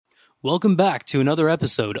Welcome back to another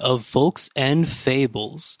episode of Folks and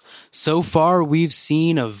Fables. So far, we've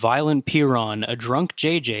seen a violent Piran, a drunk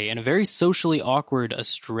JJ, and a very socially awkward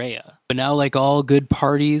Estrella. But now, like all good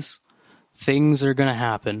parties, things are gonna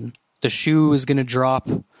happen. The shoe is gonna drop,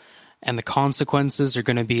 and the consequences are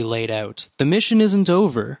gonna be laid out. The mission isn't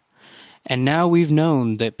over, and now we've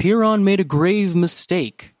known that Piran made a grave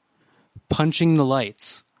mistake, punching the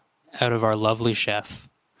lights out of our lovely chef.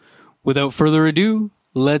 Without further ado,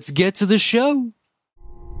 let's get to the show.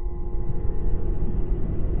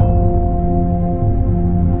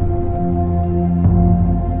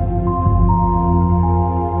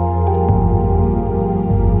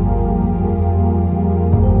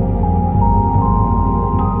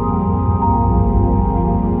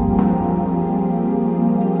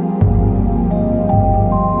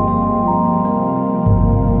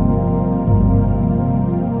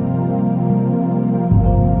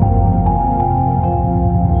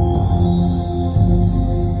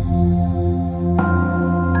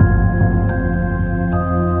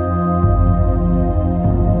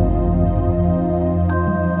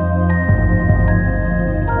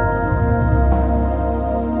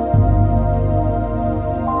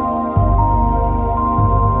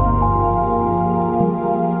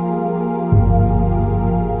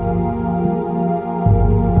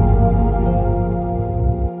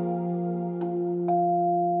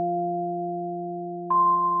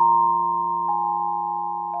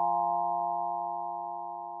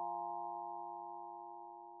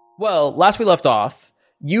 Well, last we left off,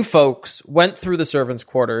 you folks went through the servants'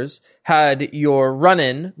 quarters, had your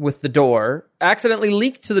run-in with the door, accidentally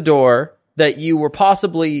leaked to the door that you were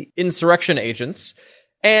possibly insurrection agents,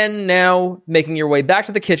 and now making your way back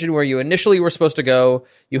to the kitchen where you initially were supposed to go,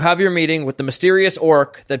 you have your meeting with the mysterious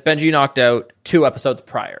orc that Benji knocked out 2 episodes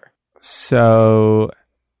prior. So,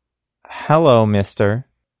 hello, mister.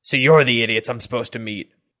 So you're the idiots I'm supposed to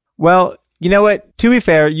meet. Well, you know what? To be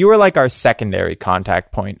fair, you were like our secondary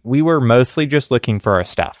contact point. We were mostly just looking for our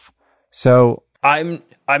stuff. So I'm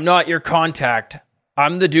not your contact.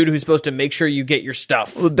 I'm the dude who's supposed to make sure you get your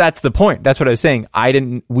stuff. well, that's the point. That's what I was saying.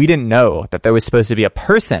 We didn't know that there was supposed to be a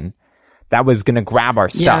person that was going to grab our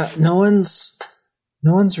stuff. Yeah, no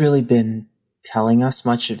one's really been telling us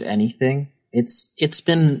much of anything. It's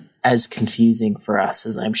been as confusing for us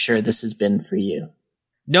as I'm sure this has been for you.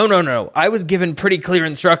 No. I was given pretty clear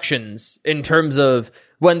instructions in terms of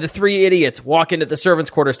when the 3 idiots walk into the servants'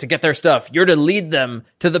 quarters to get their stuff, you're to lead them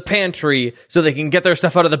to the pantry so they can get their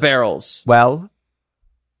stuff out of the barrels. Well,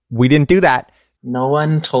 we didn't do that. No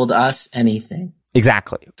one told us anything.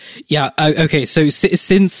 Exactly. Yeah. Okay. So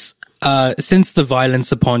since the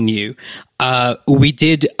violence upon you, we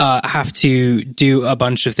did have to do a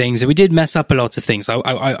bunch of things, and we did mess up a lot of things.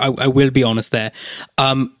 I will be honest there.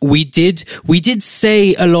 We did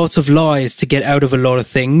say a lot of lies to get out of a lot of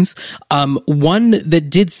things. One that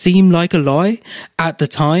did seem like a lie at the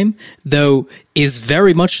time, though, is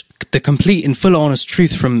very much the complete and full honest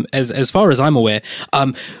truth from as far as I'm aware.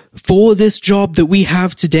 For this job that we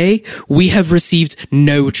have today, we have received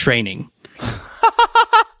no training.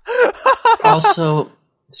 Also,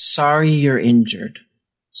 sorry you're injured.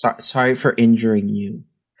 Sorry for injuring you.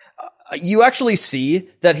 You actually see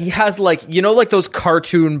that he has like those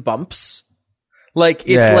cartoon bumps? Like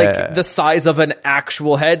it's like the size of an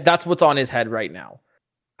actual head. That's what's on his head right now.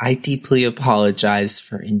 I deeply apologize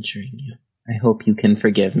for injuring you. I hope you can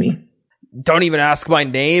forgive me. Don't even ask my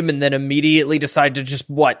name and then immediately decide to just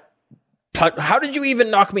what? How did you even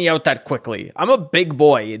knock me out that quickly? I'm a big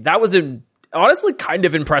boy. That was honestly kind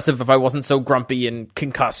of impressive if I wasn't so grumpy and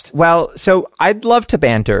concussed. Well, so I'd love to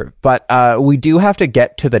banter, but we do have to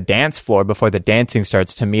get to the dance floor before the dancing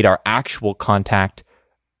starts to meet our actual contact.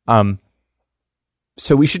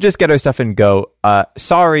 So we should just get our stuff and go.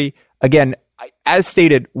 Sorry. Again, as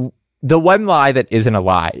stated, the one lie that isn't a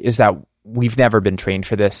lie is that we've never been trained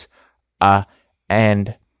for this.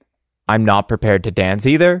 And I'm not prepared to dance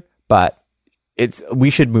either, but we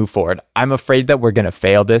should move forward. I'm afraid that we're going to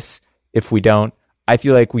fail this. If we don't, I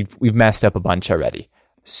feel like we've messed up a bunch already.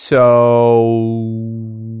 So,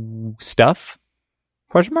 stuff?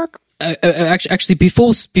 Question mark? Actually,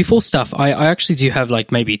 before stuff, I actually do have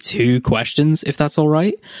like maybe 2 questions, if that's all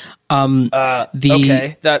right.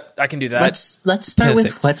 Okay, that I can do that. Let's start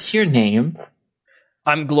with what's your name?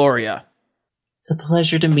 I'm Gloria. It's a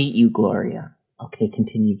pleasure to meet you, Gloria. Okay,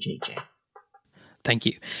 continue, JJ. Thank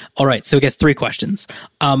you. All right, so I guess 3 questions.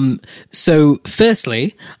 So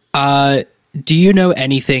firstly, do you know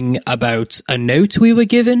anything about a note we were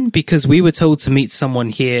given? Because we were told to meet someone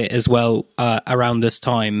here as well around this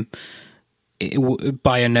time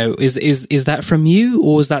by a note. Is that from you,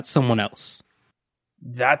 or is that someone else?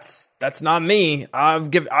 That's not me. I've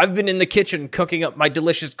been in the kitchen cooking up my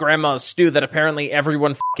delicious grandma's stew that apparently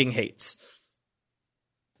everyone fucking hates.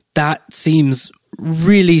 That seems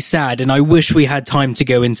really sad, and I wish we had time to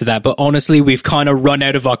go into that, but honestly, we've kind of run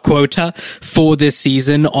out of our quota for this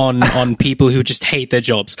season on people who just hate their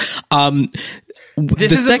jobs.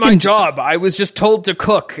 This isn't my job. I was just told to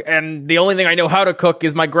cook, and the only thing I know how to cook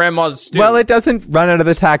is my grandma's stew. Well, it doesn't run out of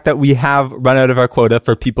the tack that we have run out of our quota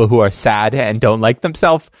for people who are sad and don't like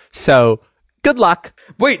themselves. So, good luck.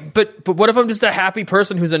 Wait, but what if I'm just a happy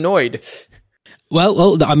person who's annoyed?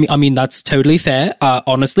 Well, I mean, that's totally fair.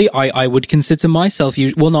 Honestly, I would consider myself,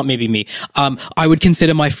 well, not maybe me. I would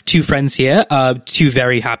consider my two friends here, two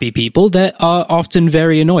very happy people that are often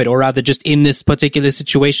very annoyed, or rather just in this particular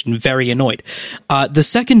situation, very annoyed. The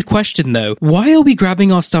second question though, why are we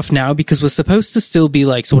grabbing our stuff now? Because we're supposed to still be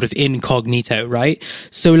like sort of incognito, right?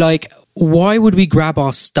 So like, why would we grab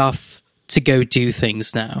our stuff to go do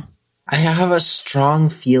things now? I have a strong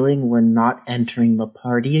feeling we're not entering the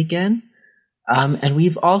party again. And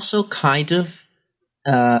we've also kind of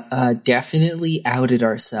definitely outed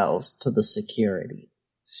ourselves to the security.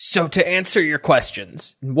 So to answer your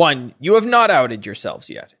questions, 1, you have not outed yourselves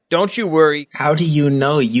yet. Don't you worry. How do you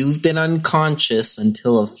know? You've been unconscious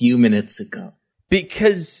until a few minutes ago.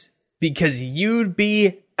 Because you'd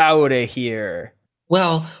be out of here.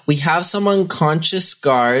 Well, we have some unconscious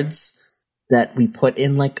guards that we put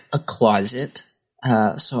in like a closet.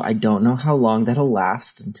 So I don't know how long that'll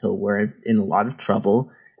last until we're in a lot of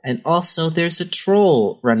trouble. And also there's a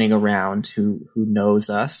troll running around who knows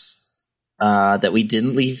us, that we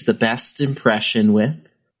didn't leave the best impression with.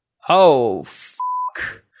 Oh,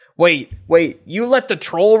 fuck. Wait, you let the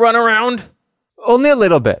troll run around? Only a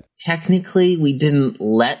little bit. Technically, we didn't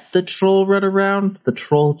let the troll run around. The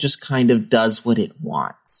troll just kind of does what it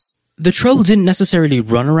wants. The troll didn't necessarily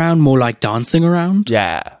run around, more like dancing around.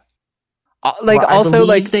 Yeah. I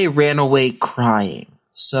believe they ran away crying.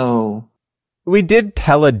 So we did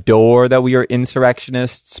tell a door that we are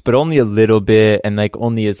insurrectionists, but only a little bit, and like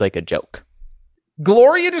only as like a joke.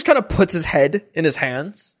 Gloria just kind of puts his head in his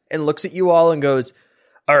hands and looks at you all and goes,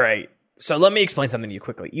 all right, so let me explain something to you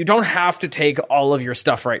quickly. You don't have to take all of your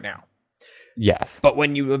stuff right now. Yes. But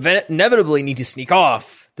when you inevitably need to sneak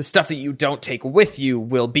off, the stuff that you don't take with you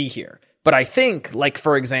will be here. But I think, like,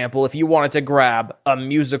 for example, if you wanted to grab a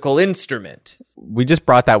musical instrument. We just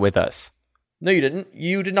brought that with us. No, you didn't.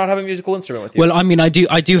 You did not have a musical instrument with you. Well, I mean, I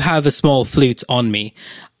do have a small flute on me.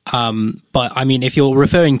 But I mean, if you're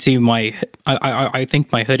referring to my, I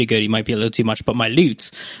think my hurdy-gurdy might be a little too much, but my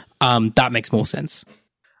lute, that makes more sense.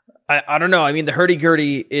 I don't know. I mean, the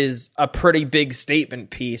hurdy-gurdy is a pretty big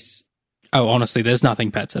statement piece. Oh, honestly, there's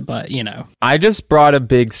nothing better, but, you know. I just brought a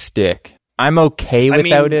big stick. I'm okay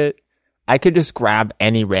without it. I could just grab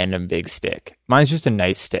any random big stick. Mine's just a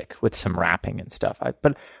nice stick with some wrapping and stuff.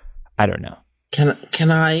 But I don't know.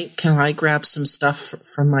 Can I grab some stuff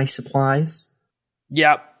from my supplies?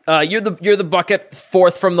 Yeah. You're the bucket,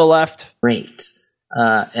 fourth from the left. Great.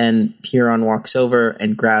 And Piron walks over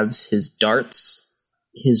and grabs his darts,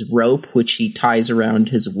 his rope, which he ties around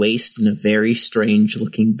his waist in a very strange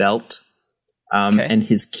looking belt, and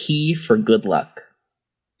his key for good luck.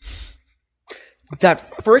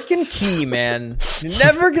 That freaking key, man. You're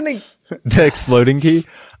never gonna... The exploding key?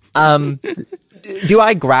 Do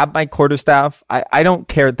I grab my quarterstaff? I don't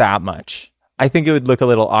care that much. I think it would look a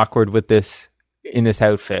little awkward with this, in this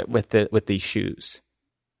outfit, with these shoes.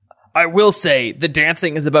 I will say, the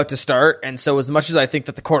dancing is about to start, and so as much as I think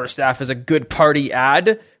that the quarterstaff is a good party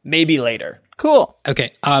ad, maybe later. Cool.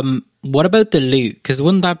 Okay, what about the loot? Because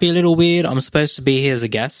wouldn't that be a little weird? I'm supposed to be here as a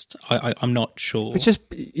guest. I'm not sure. It's just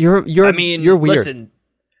you're weird. Listen,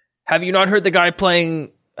 have you not heard the guy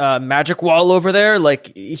playing Magic Wall over there?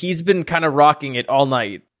 Like, he's been kind of rocking it all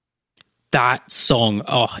night. That song,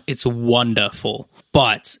 oh, it's wonderful.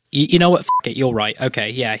 But you know what? F it, you're right. Okay,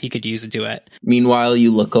 yeah, he could use a duet. Meanwhile, you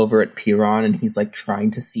look over at Piron and he's like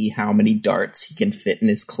trying to see how many darts he can fit in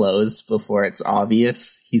his clothes before it's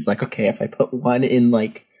obvious. He's like, okay, if I put one in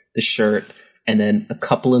like the shirt and then a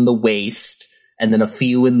couple in the waist and then a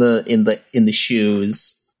few in the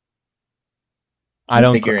shoes. I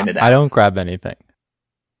don't grab anything.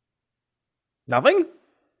 Nothing?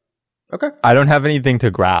 Okay. I don't have anything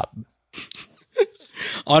to grab.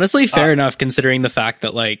 Honestly, fair enough, considering the fact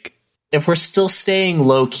that, like... If we're still staying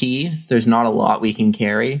low-key, there's not a lot we can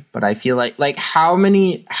carry, but I feel like how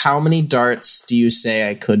many darts do you say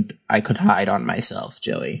I could hide on myself,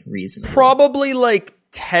 Joey, reasonably? Probably, like,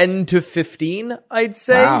 10 to 15, I'd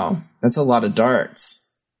say. Wow, that's a lot of darts.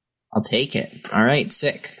 I'll take it. All right,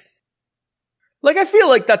 sick. Like, I feel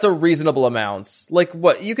like that's a reasonable amount. Like,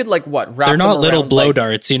 what? You could, like, what? Wrap They're them not little around, blow like-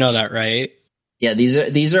 darts, you know that, right? Yeah,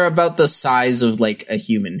 these are about the size of like a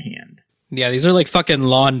human hand. Yeah, these are like fucking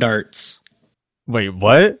lawn darts. Wait,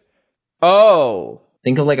 what? Oh.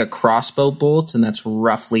 Think of like a crossbow bolt, and that's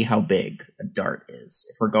roughly how big a dart is.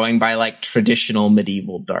 If we're going by like traditional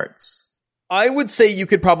medieval darts. I would say you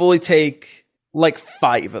could probably take, like,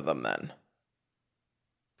 5 of them then.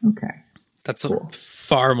 Okay. That's Cool.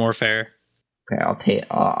 far more fair. Okay, I'll take.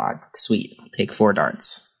 Sweet. I'll take 4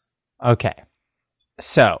 darts. Okay.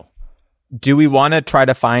 So, do we want to try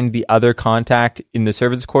to find the other contact in the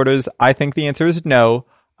servants' quarters? I think the answer is no.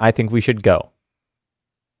 I think we should go.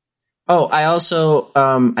 Oh, I also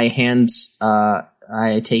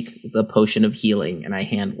I take the potion of healing and I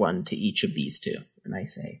hand one to each of these two, and I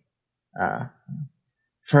say,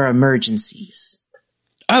 for emergencies.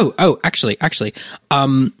 Oh, actually,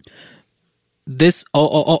 this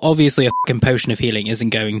obviously a fucking potion of healing isn't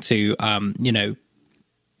going to,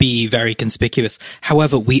 be very conspicuous.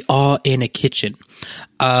 However, we are in a kitchen.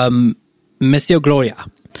 Monsieur Gloria,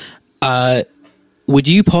 would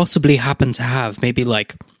you possibly happen to have maybe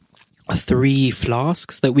like 3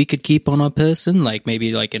 flasks that we could keep on our person, like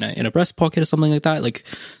maybe like in a breast pocket or something like that, like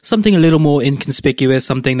something a little more inconspicuous,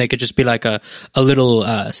 something that could just be like a little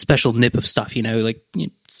special nip of stuff,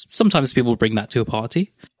 sometimes people bring that to a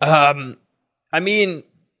party. I mean,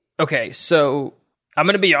 okay, so I'm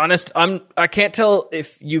going to be honest. I can't tell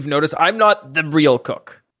if you've noticed. I'm not the real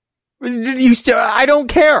cook. I don't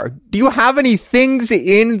care. Do you have any things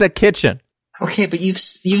in the kitchen? Okay, but you've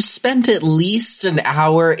spent at least an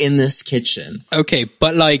hour in this kitchen. Okay,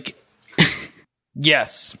 but like,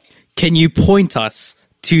 Yes. can you point us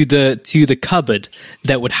to the cupboard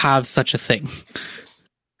that would have such a thing?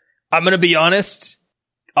 I'm going to be honest.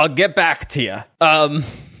 I'll get back to you.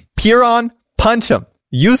 Piron, punch him.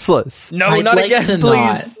 Useless. No, I'd not like again, to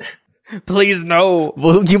please. Please, no.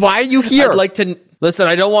 Well, why are you here? I'd like to listen.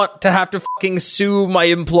 I don't want to have to fucking sue my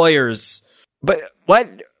employers. But what?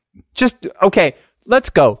 Just okay. Let's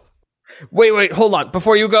go. Wait, hold on.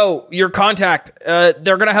 Before you go, your contact.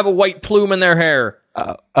 They're gonna have a white plume in their hair.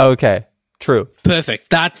 Okay. True. Perfect.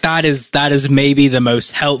 That is maybe the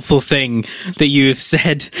most helpful thing that you've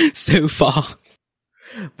said so far.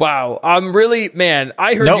 Wow, I'm really man.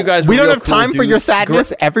 I heard No, you guys. we were don't real have time cool, for dude. your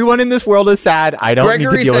sadness. Everyone in this world is sad. I don't need to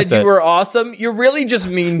Gregory deal said with it. you were awesome. You're really just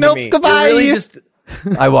mean Nope, to me. goodbye. You're really just.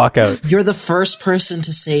 I walk out. You're the first person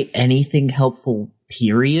to say anything helpful,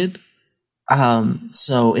 period.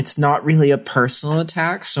 So it's not really a personal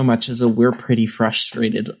attack so much as we're pretty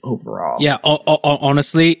frustrated overall. Yeah,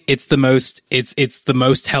 honestly, it's the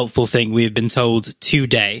most helpful thing we've been told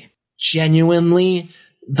today. Genuinely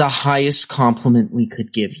the highest compliment we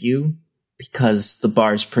could give you, because the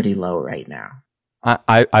bar's pretty low right now.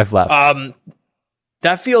 I've left.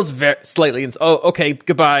 That feels slightly. Okay.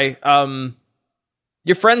 Goodbye.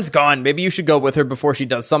 Your friend's gone. Maybe you should go with her before she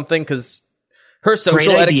does something, because her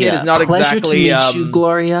social Great etiquette idea. is not Pleasure exactly. to meet you,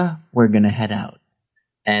 Gloria. We're gonna head out,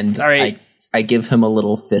 and All right. I give him a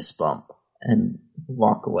little fist bump and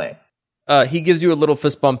walk away. He gives you a little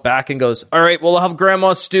fist bump back and goes, "All right, well, I'll have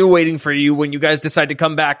Grandma Stu waiting for you when you guys decide to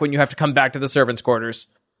come back. When you have to come back to the servants' quarters."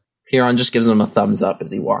 Piron just gives him a thumbs up as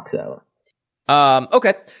he walks out.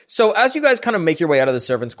 Okay. So as you guys kind of make your way out of the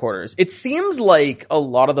servants' quarters, it seems like a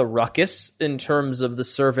lot of the ruckus in terms of the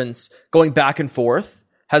servants going back and forth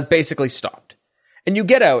has basically stopped. And you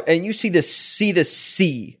get out and you see this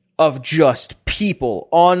sea of just people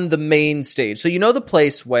on the main stage. So you know the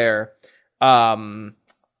place where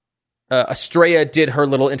Estrella did her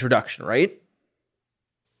little introduction, right?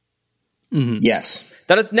 Mm-hmm. Yes.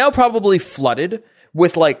 That is now probably flooded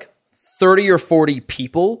with like 30 or 40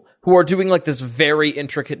 people who are doing like this very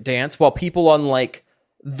intricate dance, while people on like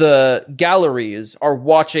the galleries are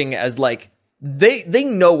watching as like they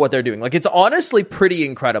know what they're doing. Like, it's honestly pretty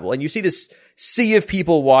incredible. And you see this sea of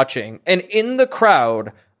people watching, and in the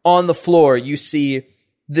crowd on the floor, you see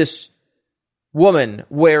this woman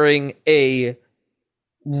wearing a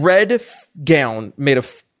red gown made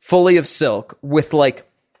of fully of silk with like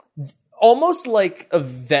almost like a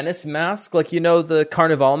Venice mask, like, the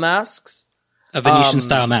Carnival masks. A Venetian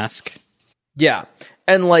style mask. Yeah.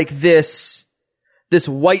 And like this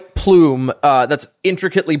white plume that's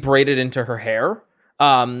intricately braided into her hair,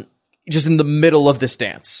 just in the middle of this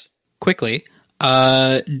dance. Quickly,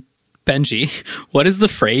 Benji, what is the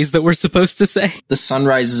phrase that we're supposed to say? The sun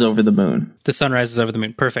rises over the moon. The sun rises over the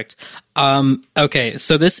moon. Perfect. Okay,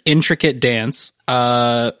 so this intricate dance,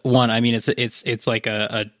 it's like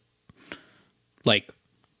a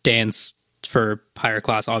dance for higher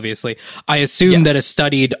class, obviously. I assume Yes. that a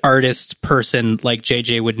studied artist person like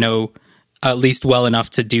JJ would know at least well enough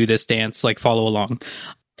to do this dance, like follow along.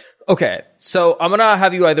 Okay, so I'm gonna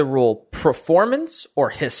have you either roll performance or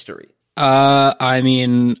history. I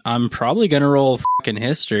mean, I'm probably gonna roll fucking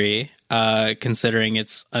history, considering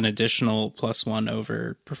it's an additional +1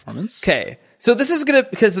 over performance. Okay, so this is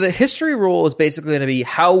because the history roll is basically gonna be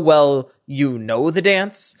how well you know the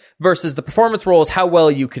dance versus the performance roll is how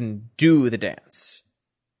well you can do the dance.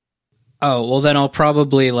 Oh, well then I'll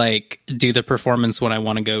probably like do the performance when I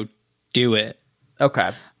want to go do it.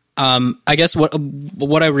 Okay. I guess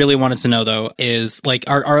what I really wanted to know though is like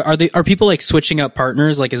are people like switching up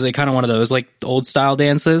partners? Like is it kind of one of those like old style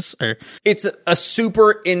dances or It's a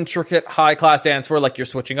super intricate high class dance where like you're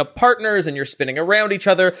switching up partners and you're spinning around each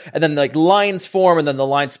other and then like lines form and then the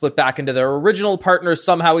lines split back into their original partners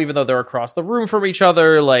somehow even though they're across the room from each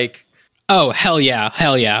other like oh hell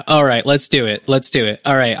yeah. All right, let's do it.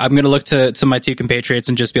 All right, I'm going to look to my two compatriots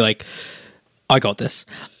and just be like I got this.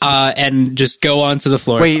 And just go onto the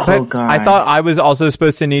floor. Wait, but God. I thought I was also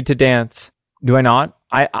supposed to need to dance. Do I not?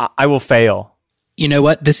 I will fail. You know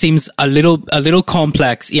what? This seems a little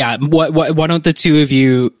complex. Yeah. Why don't the two of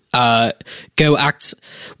you go act?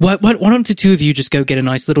 Why don't the two of you just go get a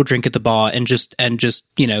nice little drink at the bar and just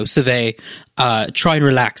you know survey, try and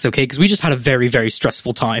relax, okay? Because we just had a very very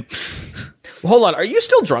stressful time. hold on, are you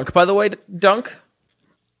still drunk by the way, Dunk?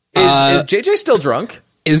 Is JJ still drunk?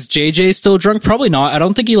 Is JJ still drunk? Probably not. I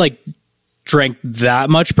don't think he like drank that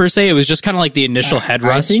much per se. It was just kind of like the initial head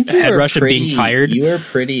rush of being tired. You were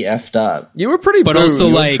pretty effed up. You were pretty But boozed.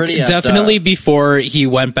 also, like, pretty effed definitely up. before he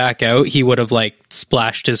went back out, he would have, like,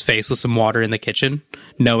 splashed his face with some water in the kitchen,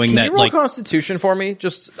 knowing Can that, you roll like... Constitution for me,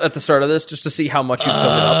 just at the start of this, just to see how much you've sobered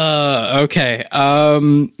up? Okay.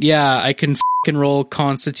 Yeah, I can fucking roll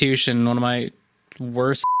Constitution, one of my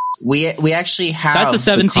worst... We actually have That's a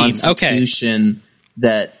 17. the Constitution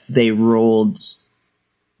that they rolled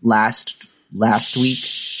last week,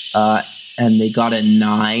 and they got a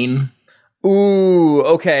 9. Ooh,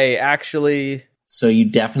 okay, actually... So you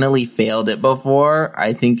definitely failed it before.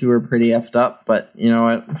 I think you were pretty effed up, but you know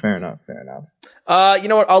what? Fair enough. You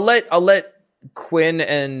know what? I'll let Quinn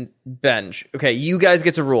and Benj. Okay, you guys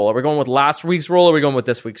get to roll. Are we going with last week's roll or are we going with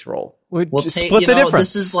this week's roll? We'll Just take. split You the know,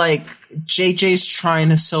 difference. this is like JJ's trying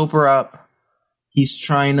to sober up. He's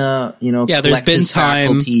trying to, Yeah, there's collect been his time.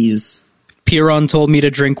 faculties. Piron told me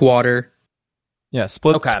to drink water. Yeah,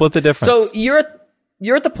 split Okay. the difference. So you're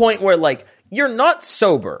at the point where like you're not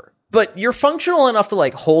sober, but you're functional enough to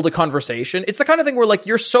like hold a conversation. It's the kind of thing where like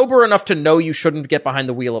you're sober enough to know you shouldn't get behind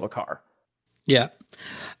the wheel of a car. Yeah.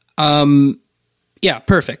 Yeah,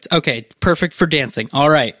 perfect. Okay, perfect for dancing. All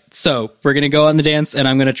right, so we're going to go on the dance, and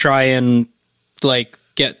I'm going to try and, like,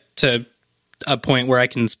 get to a point where I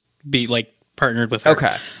can be, like, partnered with her.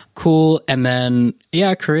 Okay. Cool, and then,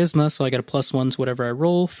 yeah, charisma, so I get a +1 to whatever I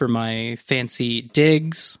roll for my fancy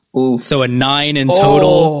digs. Oof. So a 9 in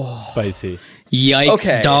total. Spicy. Yikes,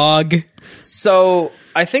 Okay. dog. So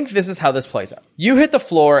I think this is how this plays out. You hit the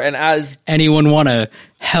floor, and as Anyone want to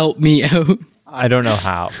help me out? I don't know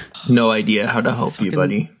how. No idea how to help you,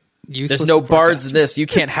 buddy. Useless there's no support bards caster. in this, you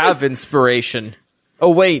can't have inspiration.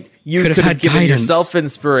 Oh wait, you Could've could have had given guidance. yourself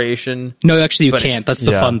inspiration. No, actually, you But can't. it's- That's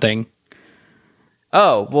the Yeah. fun thing.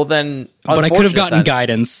 Oh well, then. But I could have unfortunate gotten then.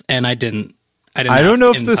 guidance, and I didn't. I don't ask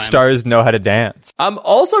know if in the time. stars know how to dance. I'm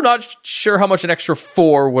also not sure how much an extra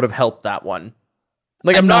 4 would have helped that one.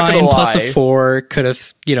 Like, I'm a not 9 gonna lie. plus a 4 could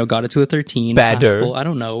have, got it to a 13. Better. Possible. I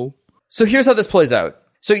don't know. So here's how this plays out.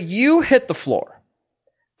 So you hit the floor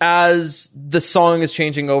as the song is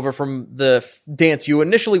changing over from the dance you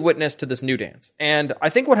initially witnessed to this new dance. And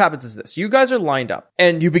I think what happens is this. You guys are lined up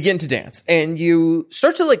and you begin to dance and you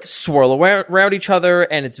start to like swirl around each other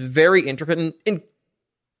and it's very intricate. And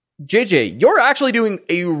JJ, you're actually doing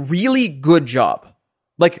a really good job.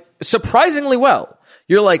 Like surprisingly well.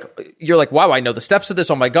 You're like, wow, I know the steps to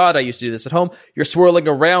this. Oh my God, I used to do this at home. You're swirling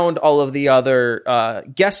around all of the other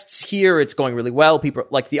guests here. It's going really well. People,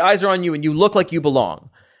 like, the eyes are on you and you look like you belong.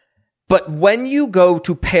 But when you go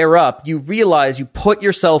to pair up, you realize you put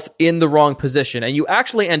yourself in the wrong position and you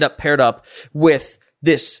actually end up paired up with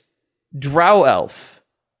this drow elf.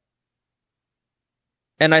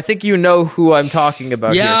 And I think you know who I'm talking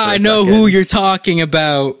about. Yeah, here for a I know second. who you're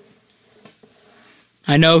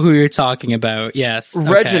talking about. Yes. Okay.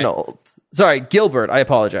 Reginald. Sorry, Gilbert. I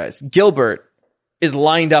apologize. Gilbert is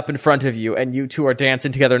lined up in front of you, and you two are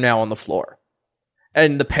dancing together now on the floor.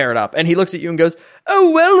 And the paired up. And he looks at you and goes, "Oh,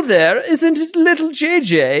 well there, isn't it, little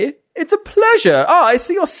JJ? It's a pleasure. I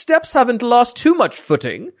see your steps haven't lost too much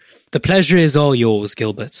footing." The pleasure is all yours,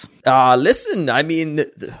 Gilbert. Listen, I mean,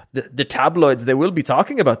 the tabloids, they will be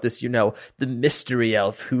talking about this, the mystery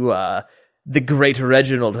elf who the great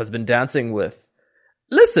Reginald has been dancing with.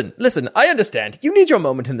 Listen, I understand. You need your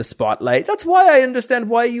moment in the spotlight. That's why I understand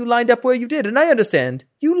why you lined up where you did. And I understand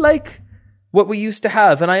you like what we used to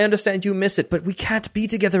have, and I understand you miss it, but we can't be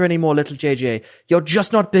together anymore, little JJ. You're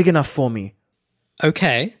just not big enough for me.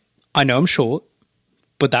 Okay. I know I'm short,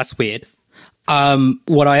 but that's weird.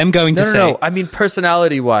 What I am going to say... No. I mean,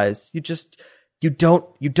 personality-wise, you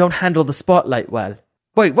don't handle the spotlight well.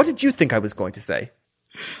 Wait, what did you think I was going to say?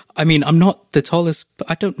 I mean, I'm not the tallest,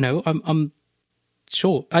 but I don't know. I'm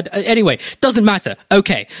short. Anyway, doesn't matter.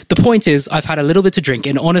 Okay. The point is, I've had a little bit to drink,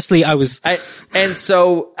 and honestly, and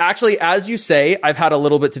so, actually, as you say, I've had a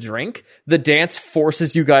little bit to drink, the dance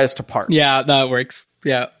forces you guys to part. Yeah, that works.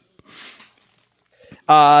 Yeah.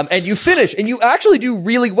 And you finish, and you actually do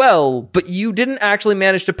really well, but you didn't actually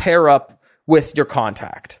manage to pair up with your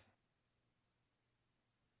contact.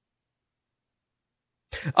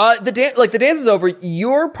 The dance is over.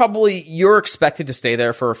 You're expected to stay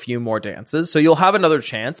there for a few more dances, so you'll have another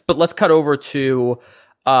chance. But let's cut over to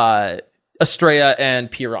Estrella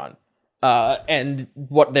and Piran, and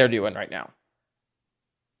what they're doing right now.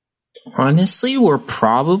 Honestly, we're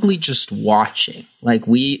probably just watching.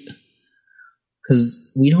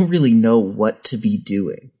 Because we don't really know what to be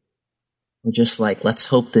doing. We're just like, let's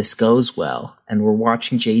hope this goes well. And we're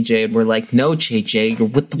watching JJ, and we're like, no, JJ, you're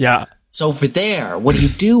with the... Yeah. It's over there. What are you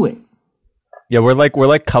doing? Yeah, we're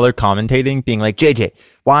like color commentating, being like, JJ,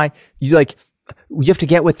 why? You have to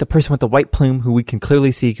get with the person with the white plume who we can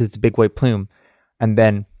clearly see because it's a big white plume. And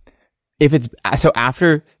then if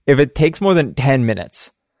it takes more than 10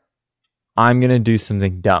 minutes, I'm going to do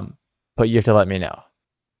something dumb, but you have to let me know.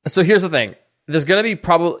 So here's the thing. There's going to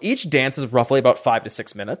be each dance is roughly about 5 to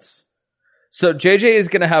 6 minutes. So JJ is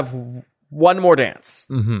going to have one more dance.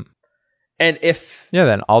 Mm-hmm. And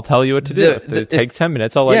then I'll tell you what to do. If it takes 10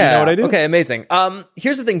 minutes, I'll let you know what I do. Okay, amazing.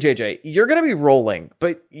 Here's the thing, JJ. You're going to be rolling,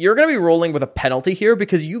 but you're going to be rolling with a penalty here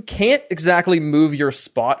because you can't exactly move your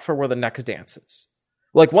spot for where the next dance is.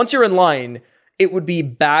 Like, once you're in line, it would be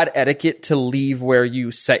bad etiquette to leave where you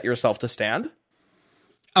set yourself to stand.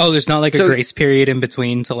 Oh, there's not a grace period in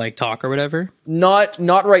between to talk or whatever? Not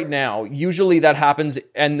right now. Usually that happens,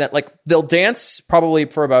 and that they'll dance probably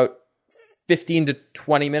for about 15 to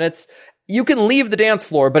 20 minutes. You can leave the dance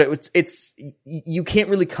floor, but it's you can't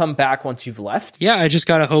really come back once you've left. Yeah, I just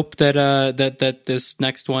gotta hope that that this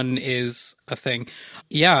next one is a thing.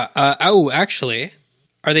 Yeah. Actually,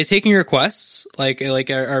 are they taking requests? Are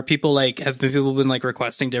people have people been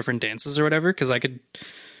requesting different dances or whatever? Because I could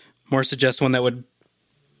more suggest one that would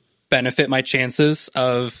benefit my chances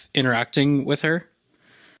of interacting with her.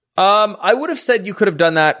 I would have said you could have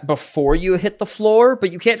done that before you hit the floor,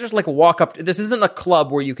 but you can't just walk up. This isn't a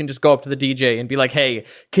club where you can just go up to the DJ and be like, "Hey,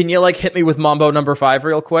 can you hit me with Mambo number 5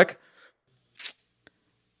 real quick?"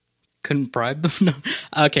 Couldn't bribe them?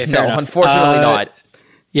 No. Okay, fair enough. Unfortunately not.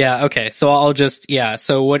 Yeah, okay. So I'll just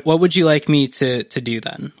So what would you like me to do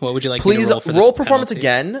then? What would you like me to roll for this roll performance penalty?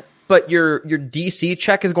 again, but your DC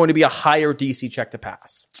check is going to be a higher DC check to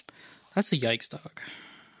pass. That's a yikes, dog.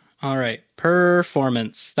 All right,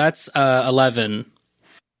 performance. That's 11.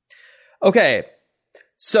 Okay,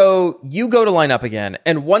 so you go to line up again,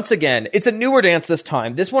 and once again, it's a newer dance this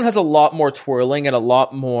time. This one has a lot more twirling and a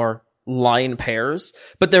lot more line pairs,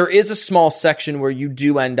 but there is a small section where you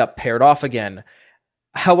do end up paired off again.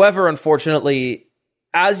 However, unfortunately,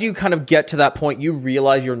 as you kind of get to that point, you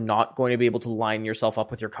realize you're not going to be able to line yourself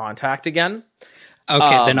up with your contact again.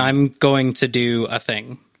 Okay, then I'm going to do a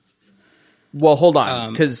thing. Well, hold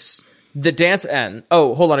on, because the dance ends.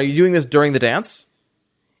 Oh, hold on. Are you doing this during the dance?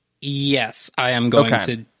 Yes, I am going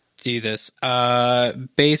to do this.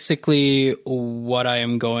 Basically, what I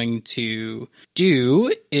am going to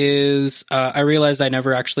do is I realized I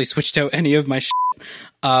never actually switched out any of my shit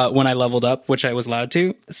when I leveled up, which I was allowed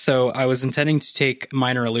to. So I was intending to take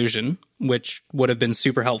Minor Illusion, which would have been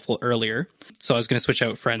super helpful earlier. So I was going to switch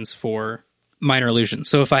out Friends for Minor Illusion.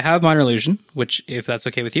 So if I have Minor Illusion, which if that's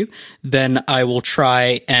okay with you, then I will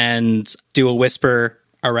try and do a whisper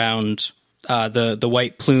around the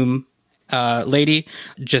white plume lady,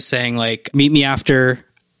 just saying meet me after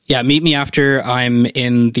I'm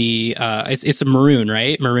in the it's a maroon,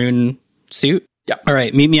 right? Maroon suit. Yeah. All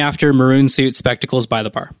right. Meet me after maroon suit, spectacles by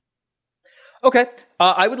the bar. Okay.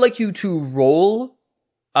 I would like you to roll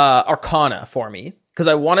Arcana for me, because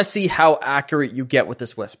I want to see how accurate you get with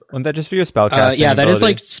this whisper. Wouldn't that just be your spellcasting? Yeah, that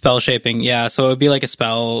ability? is spell shaping. Yeah, so it would be a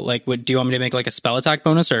spell. Do you want me to make a spell attack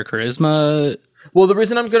bonus or a charisma? Well, the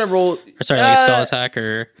reason I'm going to roll... Or sorry, a spell attack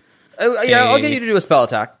or... I'll get you to do a spell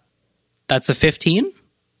attack. That's a 15?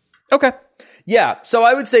 Okay. Yeah, so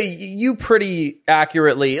I would say you pretty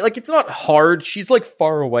accurately, like, it's not hard. She's like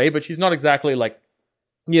far away, but she's not exactly like,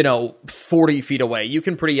 40 feet away. You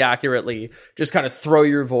can pretty accurately just kind of throw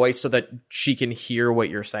your voice so that she can hear what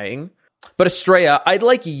you're saying. But Estrella, I'd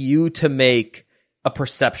like you to make a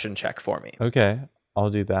perception check for me. Okay,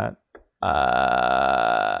 I'll do that.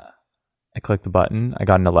 I click the button. I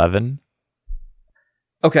got an 11.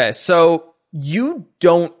 Okay, so you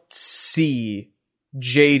don't see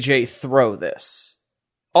JJ throw this.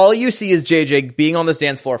 All you see is JJ being on this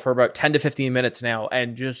dance floor for about 10 to 15 minutes now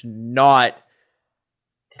and just not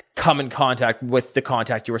come in contact with the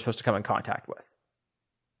contact you were supposed to come in contact with.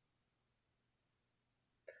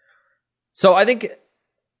 So I think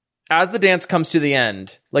as the dance comes to the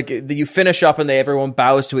end, like you finish up and everyone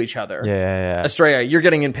bows to each other. Yeah. Estrella, you're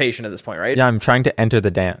getting impatient at this point, right? Yeah, I'm trying to enter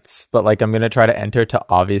the dance, but like I'm going to try to enter to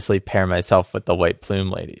obviously pair myself with the white plume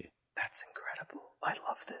lady. That's incredible. I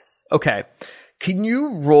love this. Okay. Can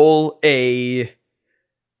you roll a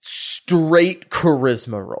straight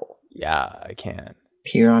charisma roll? Yeah, I can.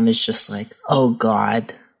 Piron is just like, oh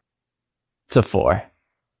god. It's a 4.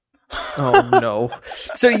 Oh no.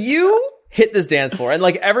 So you hit this dance floor and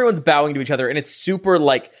like everyone's bowing to each other and it's super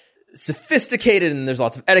like sophisticated and there's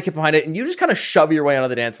lots of etiquette behind it, and you just kind of shove your way onto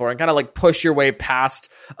the dance floor and kind of like push your way past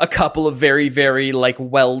a couple of very, very like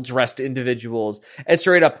well-dressed individuals and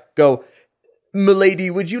straight up go, "Milady,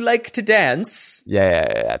 would you like to dance?"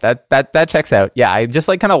 Yeah. That checks out. Yeah, I just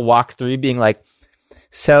like kind of walk through being like,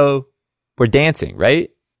 so we're dancing, right?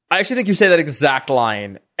 I actually think you say that exact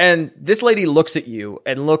line. And this lady looks at you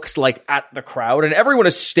and looks like at the crowd, and everyone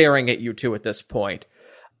is staring at you too at this point.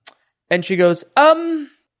 And she goes,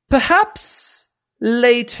 perhaps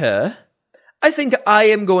later. I think I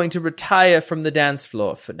am going to retire from the dance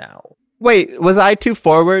floor for now. Wait, was I too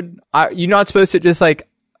forward? You're not supposed to just like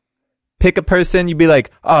pick a person. You'd be like,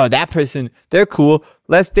 oh, that person, they're cool.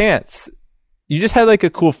 Let's dance. You just had like a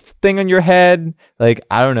cool thing on your head. Like,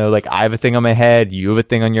 I don't know, like I have a thing on my head. You have a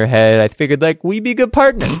thing on your head. I figured like we'd be good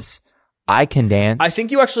partners. I can dance. I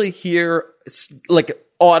think you actually hear like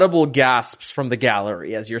audible gasps from the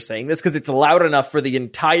gallery as you're saying this because it's loud enough for the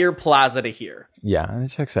entire plaza to hear. Yeah,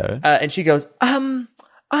 it checks out. And she goes, I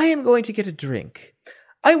am going to get a drink.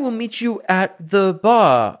 I will meet you at the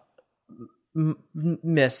bar,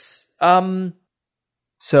 miss.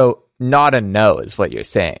 So not a no is what you're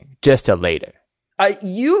saying. Just a later. I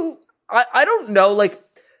don't know,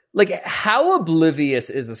 like how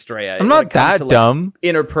oblivious is Estrella? I'm not that dumb.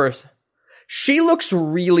 In her person, she looks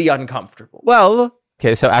really uncomfortable. Well,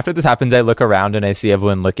 okay, so after this happens, I look around and I see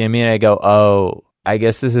everyone looking at me and I go, oh, I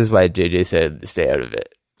guess this is why JJ said stay out of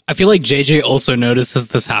it. I feel like JJ also notices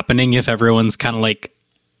this happening if everyone's kind of like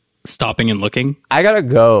stopping and looking. I gotta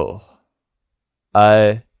go.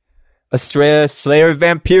 Estrella, Slayer,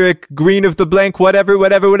 Vampiric, Green of the Blank,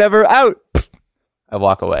 whatever, out. I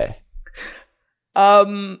walk away.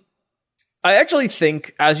 I actually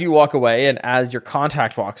think as you walk away and as your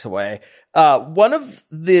contact walks away, one of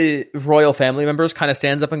the royal family members kind of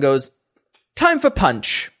stands up and goes, "Time for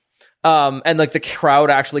punch." And like the crowd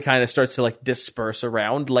actually kind of starts to like disperse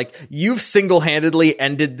around. Like you've single-handedly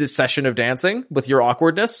ended this session of dancing with your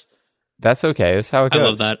awkwardness. That's okay. That's how it goes. I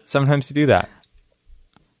love that. Sometimes you do that.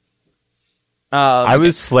 I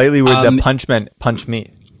was slightly worried that punch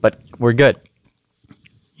me, but we're good.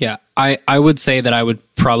 Yeah, I would say that I would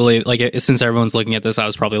probably, like, since everyone's looking at this, I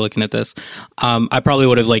was probably looking at this. I probably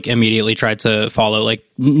would have, like, immediately tried to follow, like,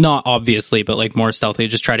 not obviously, but, like, more stealthily,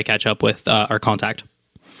 just try to catch up with our contact.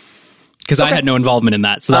 Because I had no involvement in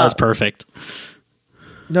that, so that was perfect.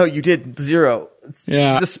 No, you did 0.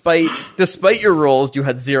 Yeah. Despite your rolls, you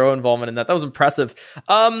had 0 involvement in that. That was impressive.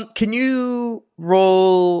 Can you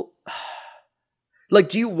roll... Like,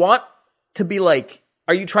 do you want to be, like...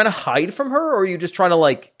 Are you trying to hide from her, or are you just trying to,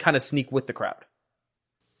 like, kind of sneak with the crowd?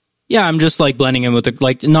 Yeah, I'm just, like, blending in with the...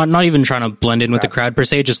 Like, not even trying to blend in with the crowd, per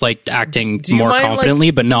se, just, like, acting more mind, confidently,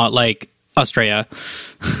 like, but not, like, Estrella.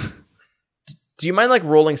 Do you mind, like,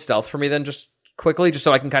 rolling stealth for me, then, just quickly, just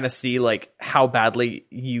so I can kind of see, like, how badly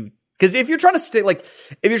you... Because if you're trying to stay, like...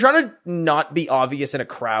 If you're trying to not be obvious in a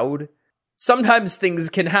crowd, sometimes things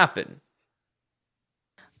can happen.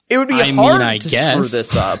 It would be hard to screw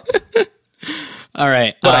this up. All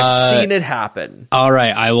right. But I've seen it happen. All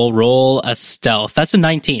right. I will roll a stealth. That's a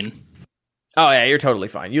 19. Oh, yeah. You're totally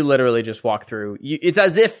fine. You literally just walk through. It's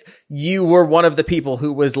as if you were one of the people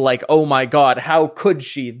who was like, oh my God, how could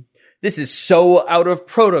she? This is so out of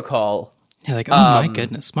protocol. Yeah, like, oh my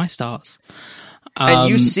goodness, my stars. And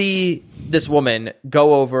you see this woman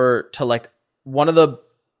go over to like one of the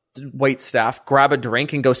waitstaff, grab a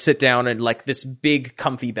drink, and go sit down in like this big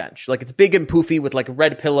comfy bench. Like it's big and poofy with like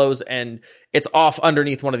red pillows, and it's off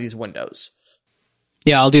underneath one of these windows.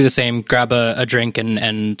 Yeah, I'll do the same. Grab a drink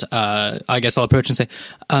and I guess I'll approach and say,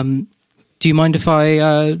 do you mind if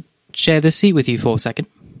I share this seat with you for a second?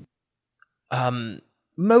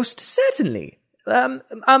 Most certainly.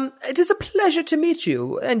 It is a pleasure to meet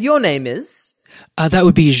you. And your name is? That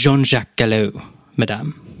would be Jean-Jacques Gallo,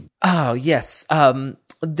 madame. Oh, yes.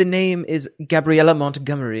 The name is Gabriella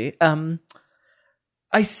Montgomery.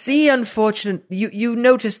 I see, unfortunately, you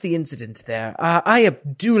noticed the incident there. I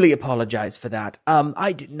duly apologize for that.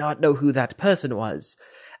 I did not know who that person was.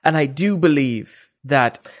 And I do believe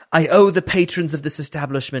that I owe the patrons of this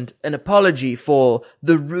establishment an apology for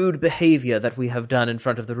the rude behavior that we have done in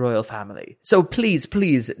front of the royal family. So please,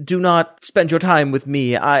 do not spend your time with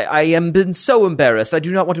me. I am been so embarrassed. I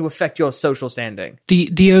do not want to affect your social standing.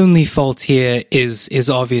 The only fault here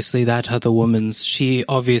is obviously that other woman's. She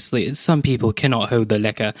obviously, some people cannot hold the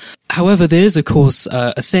liquor. However, there is, of course,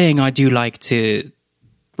 a saying I do like to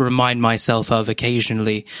remind myself of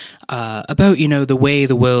occasionally about, the way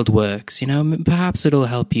the world works. Perhaps it'll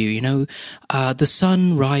help you. The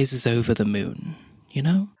sun rises over the moon.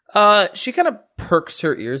 She kind of perks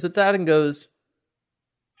her ears at that and goes,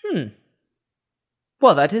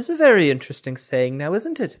 well, that is a very interesting saying now,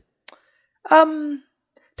 isn't it?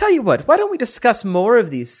 Tell you what, why don't we discuss more of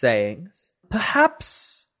these sayings?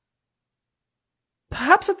 Perhaps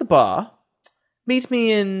at the bar. Meet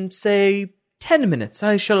me in, say, 10 minutes.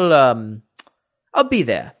 I'll be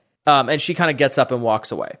there. And she kind of gets up and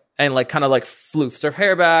walks away and kind of floofs her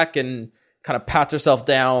hair back and kind of pats herself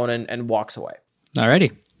down and walks away.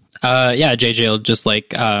 Alrighty. Yeah, JJ will just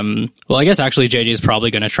well, I guess actually JJ is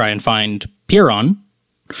probably going to try and find Piron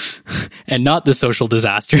and not the social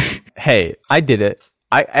disaster. Hey, I did it.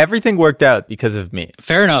 Everything worked out because of me.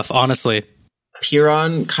 Fair enough, honestly.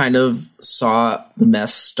 Piron kind of saw the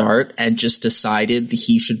mess start and just decided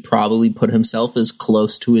he should probably put himself as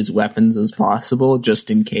close to his weapons as possible, just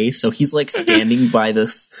in case. So he's standing by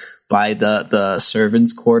the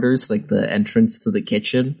servants' quarters, the entrance to the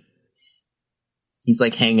kitchen. He's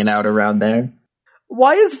hanging out around there.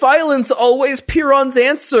 Why is violence always Piron's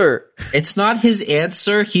answer? It's not his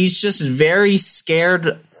answer. He's just very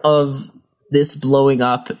scared of this blowing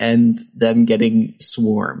up and them getting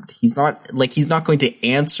swarmed. He's not going to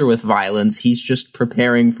answer with violence. He's just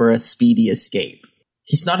preparing for a speedy escape.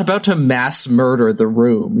 He's not about to mass murder the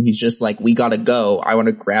room. He's just we gotta go. I want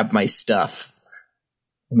to grab my stuff.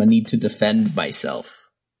 I'm gonna need to defend myself.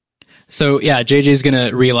 So yeah, JJ's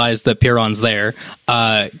gonna realize that Piron's there,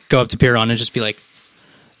 go up to Piron and just be like,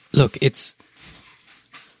 look, it's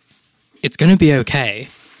gonna be okay.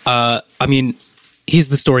 Here's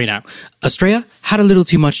the story now. Estrella had a little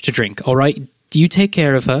too much to drink, all right? You take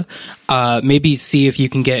care of her. Maybe see if you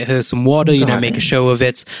can get her some water, make a show of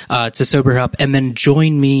it to sober her up, and then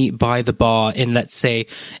join me by the bar in, let's say,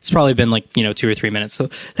 it's probably been 2 or 3 minutes. So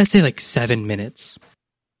let's say 7 minutes.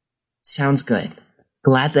 Sounds good.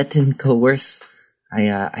 Glad that didn't go worse.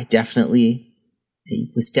 I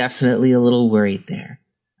was definitely a little worried there.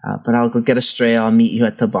 But I'll go get Estrella. I'll meet you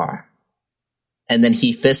at the bar. And then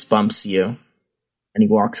he fist bumps you. And he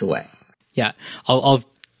walks away. Yeah, I'll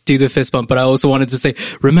do the fist bump, but I also wanted to say,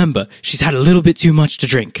 remember, she's had a little bit too much to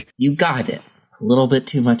drink. You got it. A little bit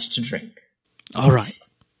too much to drink. All right.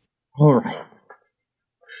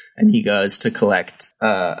 And he goes to collect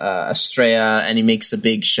Estrella, and he makes a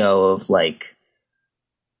big show of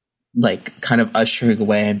kind of ushering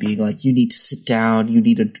away and being you need to sit down, you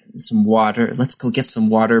need some water, let's go get some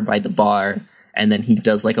water by the bar. And then he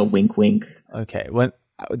does a wink wink. Okay, when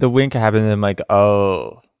the wink happens, I'm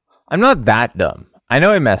oh, I'm not that dumb. I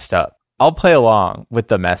know I messed up. I'll play along with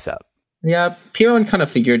the mess up. Yeah, Piron kind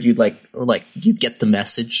of figured you'd you'd get the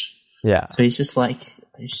message. Yeah. So he's just I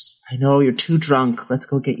know you're too drunk. Let's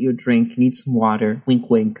go get you a drink. You need some water. Wink,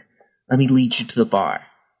 wink. Let me lead you to the bar.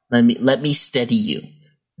 Let me steady you.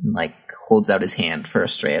 And holds out his hand for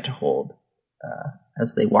Estrella to hold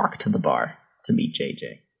as they walk to the bar to meet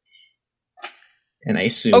JJ. And I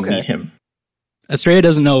assume meet him. Estrella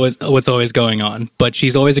doesn't know what's always going on, but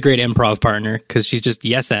she's always a great improv partner because she's just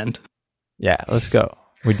yes and. Yeah, let's go.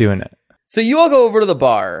 We're doing it. So you all go over to the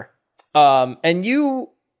bar, and you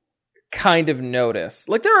kind of notice,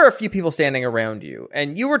 there are a few people standing around you,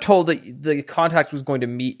 and you were told that the contact was going to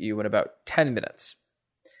meet you in about 10 minutes.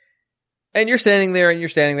 And you're standing there, and you're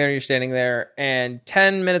standing there, and you're standing there, and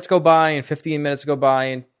 10 minutes go by, and 15 minutes go by,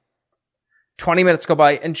 and 20 minutes go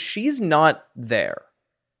by, and she's not there.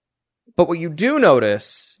 But what you do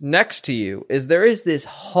notice next to you is there is this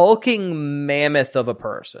hulking mammoth of a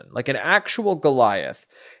person, an actual Goliath,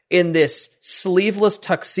 in this sleeveless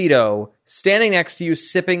tuxedo standing next to you,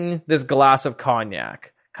 sipping this glass of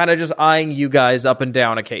cognac, kind of just eyeing you guys up and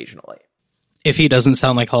down occasionally. If he doesn't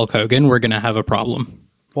sound like Hulk Hogan, we're going to have a problem.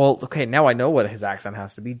 Well, okay, now I know what his accent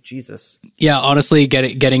has to be. Jesus. Yeah, honestly,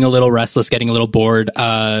 getting a little restless, getting a little bored.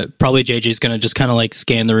 Probably JJ's going to just kind of like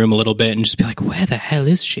scan the room a little bit and just be like, where the hell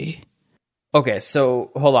is she? Okay,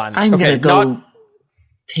 so hold on. I'm okay, gonna go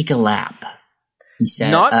take a lap. He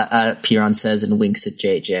said. Piron says and winks at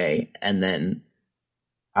JJ, and then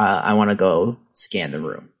I want to go scan the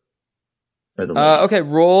room for the. Okay,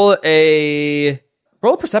 roll a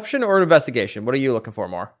perception or an investigation. What are you looking for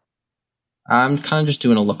more? I'm kind of just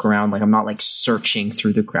doing a look around. Like I'm not like searching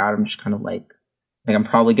through the crowd. I'm just kind of like I'm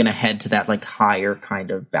probably gonna head to that like higher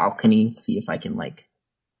kind of balcony, see if I can like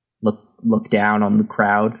look down on the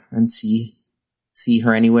crowd and see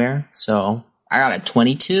her anywhere. So I got a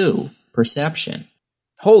 22 perception.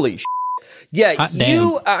 Holy shit. Yeah, Hot damn.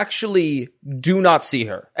 you actually do not see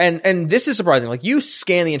her. And this is surprising. Like, you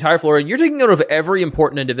scan the entire floor, and you're taking note of every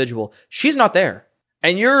important individual. She's not there.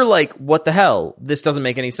 And you're like, what the hell? This doesn't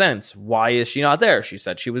make any sense. Why is she not there? She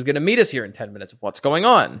said she was going to meet us here in 10 minutes. What's going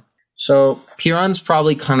on? So Piron's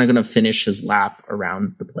probably kind of going to finish his lap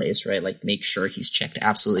around the place, right? Like, make sure he's checked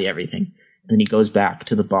absolutely everything. And then he goes back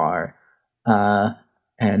to the bar,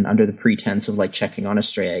 and under the pretense of, like, checking on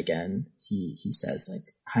Estrella again, he says,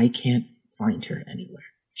 like, I can't find her anywhere.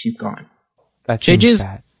 She's gone. That seems JJ's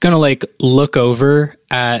bad. going to like look over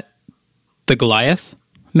at the Goliath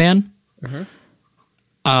man.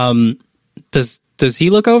 Mm-hmm. Does he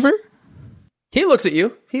look over? He looks at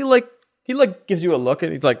you. He gives you a look,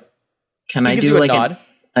 and he's like, Can I gives do you a like nod.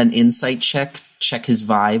 an insight check his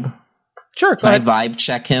vibe? Sure, go Can I ahead. vibe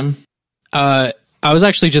check him? I was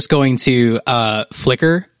actually just going to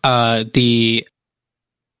flicker the.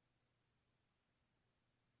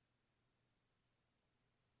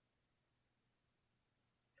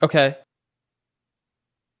 Okay.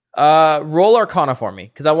 Roll Arcana for me,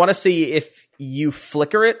 because I want to see if you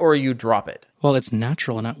flicker it or you drop it. Well, it's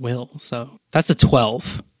natural and at will, so that's a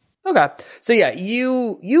 12. Okay. So yeah,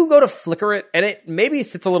 you go to flicker it, and it maybe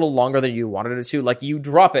sits a little longer than you wanted it to. Like, you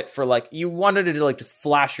drop it for like, you wanted it to like to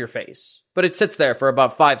flash your face, but it sits there for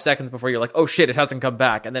about 5 seconds before you're like, oh shit, it hasn't come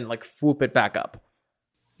back, and then like whoop it back up.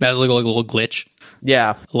 That's like a little glitch.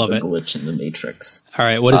 Yeah. Love The it. glitch in the Matrix. All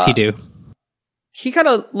right, what does he do? He kind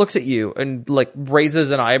of looks at you and like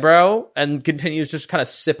raises an eyebrow and continues to just kind of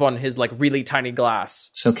sip on his like really tiny glass.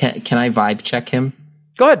 So can I vibe check him?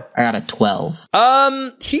 Go ahead. I got a 12.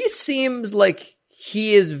 He seems like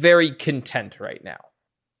he is very content right now.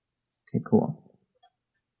 Okay, cool.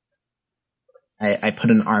 I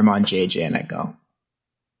put an arm on JJ and I go,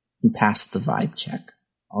 you passed the vibe check.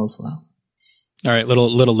 All's well. All right, little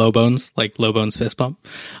low bones, like low bones fist bump.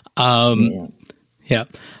 Yeah.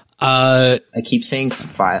 I keep saying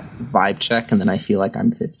vibe check, and then I feel like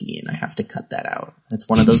I'm 50 and I have to cut that out. It's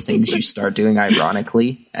one of those things you start doing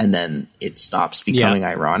ironically, and then it stops becoming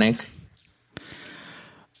ironic.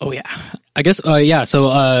 Oh yeah, I guess. Yeah. So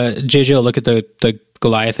JJ will look at the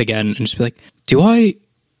Goliath again and just be like, "Do I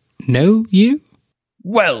know you?"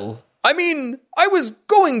 Well, I mean, I was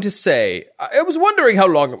going to say, I was wondering how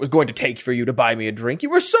long it was going to take for you to buy me a drink. You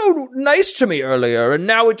were so nice to me earlier, and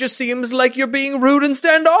now it just seems like you're being rude and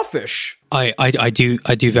standoffish. I do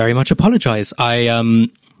very much apologize. I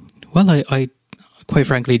quite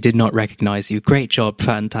frankly did not recognize you. Great job,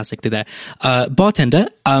 fantastically there. Bartender,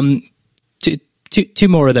 two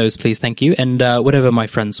more of those, please, thank you, and whatever my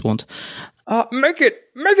friends want. Make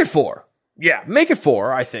it 4. Yeah, make it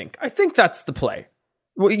 4, I think. I think that's the play.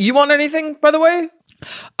 You want anything, by the way?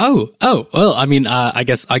 Oh, well, I mean, I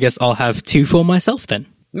guess I'll have 2 for myself then.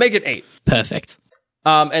 Make it 8. Perfect.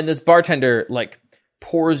 And this bartender, like,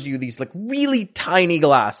 pours you these, like, really tiny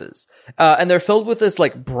glasses. And they're filled with this,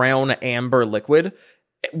 like, brown amber liquid.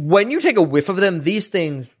 When you take a whiff of them, these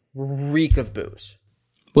things reek of booze.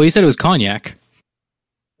 Well, you said it was cognac.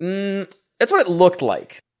 That's what it looked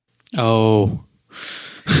like. Oh.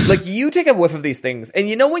 Like, you take a whiff of these things, and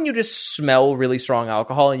you know when you just smell really strong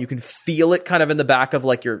alcohol, and you can feel it kind of in the back of,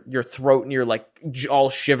 like, your throat, and you're, like, all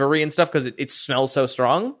shivery and stuff, because it smells so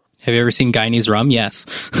strong? Have you ever seen Guyanese rum? Yes.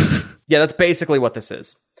 Yeah, that's basically what this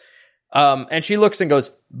is. And she looks and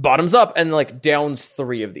goes, bottoms up, and, like, downs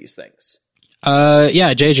 3 of these things.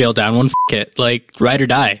 Yeah, JJ will down one. It. Like, ride or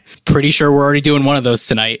die. Pretty sure we're already doing one of those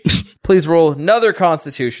tonight. Please roll another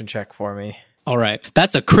constitution check for me. All right.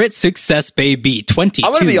 That's a crit success, baby. 22.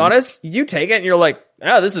 I'm going to be honest. You take it and you're like,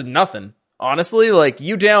 this is nothing. Honestly, like,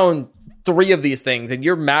 you down 3 of these things and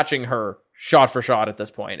you're matching her shot for shot at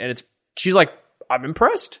this point. And she's like, I'm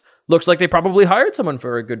impressed. Looks like they probably hired someone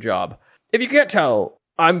for a good job. If you can't tell,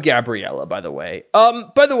 I'm Gabriella, by the way.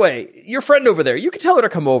 By the way, your friend over there, you can tell her to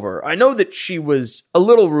come over. I know that she was a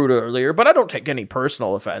little rude earlier, but I don't take any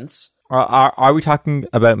personal offense. Are we talking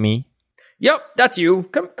about me? Yep, that's you.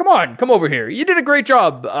 Come on, come over here. You did a great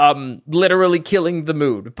job, literally killing the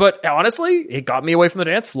mood. But honestly, it got me away from the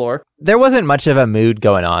dance floor. There wasn't much of a mood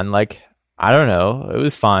going on. Like, I don't know. It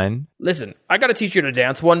was fine. Listen, I gotta teach you to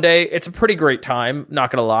dance one day. It's a pretty great time, not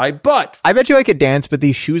gonna lie, but... I bet you I could dance, but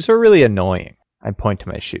these shoes are really annoying. I point to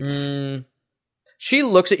my shoes. She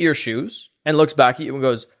looks at your shoes and looks back at you and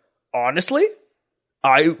goes, honestly?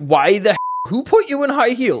 Who put you in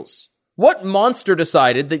high heels? What monster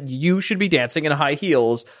decided that you should be dancing in high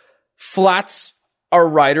heels? Flats are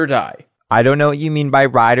ride or die. I don't know what you mean by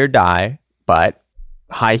ride or die, but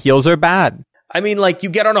high heels are bad. I mean, like, you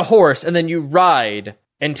get on a horse and then you ride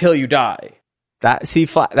until you die. That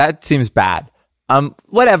seems bad.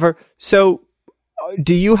 Whatever. So,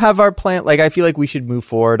 do you have our plan? Like, I feel like we should move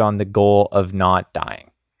forward on the goal of not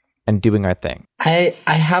dying and doing our thing. I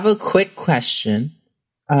have a quick question.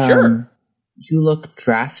 Sure. You look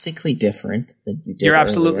drastically different than you did You're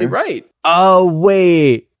absolutely earlier. right. Oh,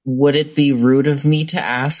 wait. Would it be rude of me to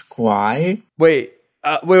ask why? Wait,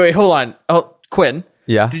 hold on. Oh, Quinn.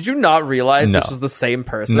 Yeah. Did you not realize No. this was the same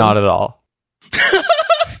person? Not at all.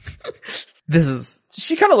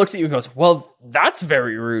 She kind of looks at you and goes, well, that's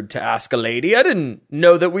very rude to ask a lady. I didn't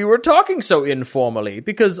know that we were talking so informally,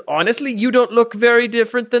 because honestly, you don't look very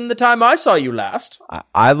different than the time I saw you last.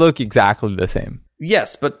 I look exactly the same.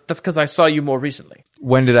 Yes, but that's because I saw you more recently.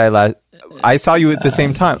 When did I last? I saw you at the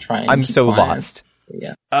same time. trying I'm to so plan. lost.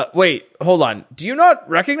 Yeah. Wait, hold on. Do you not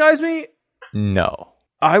recognize me? No.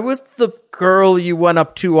 I was the girl you went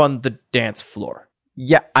up to on the dance floor.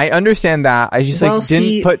 Yeah, I understand that. I just Well, didn't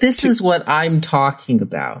see, put. this is what I'm talking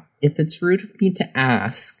about. If it's rude of me to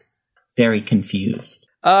ask, very confused.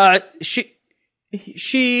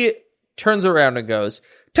 She turns around and goes,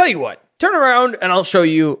 tell you what, turn around and I'll show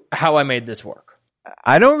you how I made this work.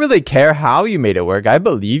 I don't really care how you made it work. I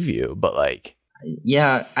believe you, but like,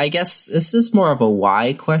 Yeah, I guess this is more of a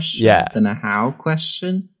why question than a how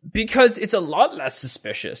question. Because it's a lot less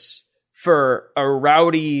suspicious for a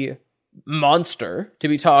rowdy monster to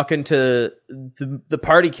be talking to the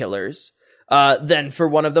party killers than for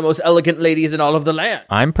one of the most elegant ladies in all of the land.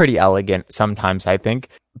 I'm pretty elegant sometimes, I think,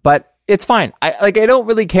 but it's fine. I don't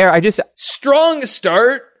really care. I just Strong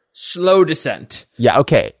start, slow descent. Yeah,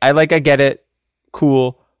 okay. I get it.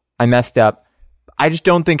 Cool. I messed up. I just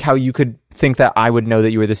don't think how you could think that I would know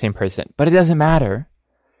that you were the same person. But it doesn't matter,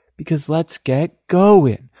 because let's get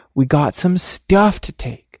going. We got some stuff to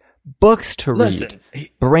take, books to read,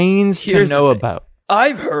 brains to know about.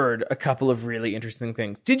 I've heard a couple of really interesting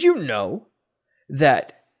things. Did you know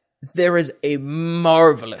that there is a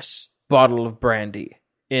marvelous bottle of brandy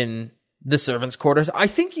in the servants' quarters? I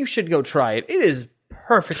think you should go try it. It is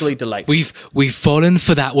perfectly delightful. We've fallen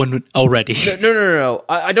for that one already. No.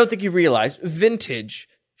 I don't think you realize. Vintage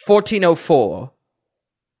 1404,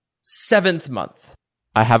 7th month.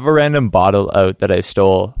 I have a random bottle out that I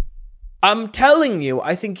stole. I'm telling you,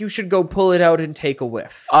 I think you should go pull it out and take a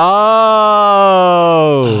whiff. Oh.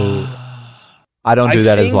 I don't do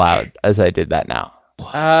that as think- loud as I did that now.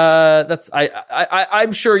 I'm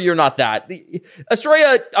sure you're not that.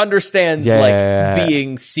 Estrella understands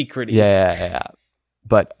being secretive. Yeah.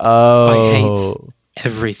 But I hate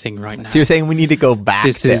everything right now. So you're saying we need to go back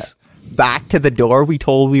back to the door we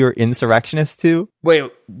told we were insurrectionists to? Wait,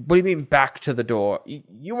 what do you mean back to the door?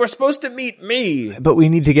 You were supposed to meet me. But we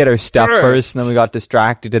need to get our stuff first, and then we got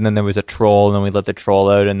distracted, and then there was a troll, and then we let the troll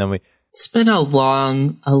out, and then we... It's been a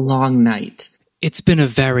long night. It's been a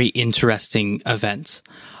very interesting event.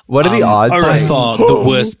 What are the odds? By far, the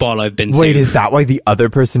worst ball I've been to. Wait, is that why the other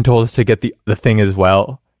person told us to get the thing as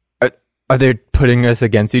well? Are they putting us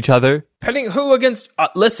against each other? Putting who against...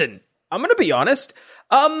 listen, I'm going to be honest.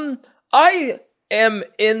 I am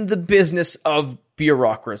in the business of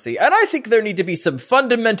bureaucracy, and I think there need to be some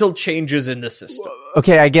fundamental changes in the system.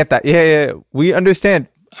 Okay, I get that. Yeah, we understand.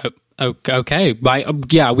 Okay,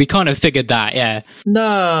 we kind of figured that, yeah.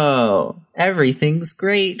 No, everything's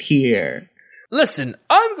great here. Listen,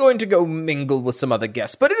 I'm going to go mingle with some other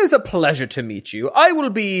guests, but it is a pleasure to meet you. I will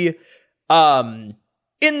be, in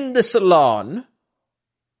the salon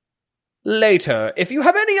later. If you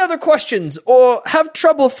have any other questions or have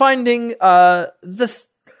trouble finding the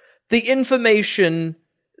information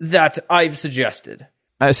that I've suggested.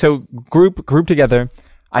 So group together.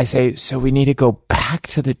 I say, so we need to go back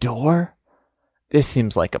to the door? This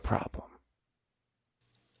seems like a problem.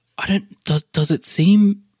 Does it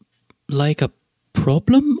seem like a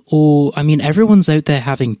problem? Or, I mean, everyone's out there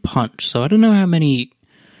having punch, so I don't know how many...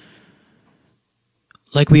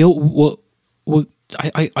 Like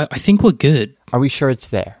I think we're good. Are we sure it's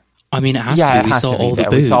there? I mean, it has Yeah, to it be. We has saw to be all the there.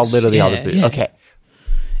 booze. We saw literally all the booze. Yeah. Okay,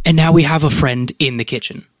 And now we have a friend in the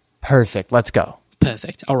kitchen. perfect. Let's go.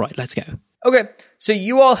 Perfect. All right, let's go. Okay, so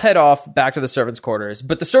you all head off back to the servants' quarters,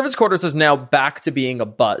 but the servants' quarters is now back to being a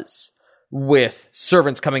buzz with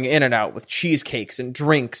servants coming in and out with cheesecakes and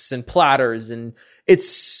drinks and platters, and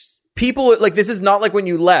it's people like this is not like when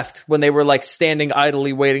you left when they were like standing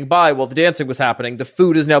idly waiting by while the dancing was happening. The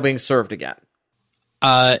food is now being served again.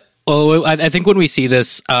 I think when we see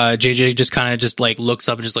this, JJ just kind of just like looks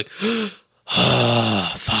up and just like,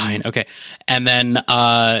 fine, okay, and then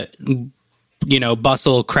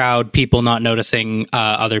bustle, crowd, people not noticing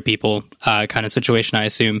other people, kind of situation. I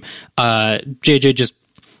assume JJ just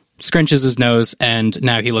scrunches his nose, and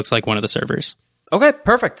now he looks like one of the servers. Okay,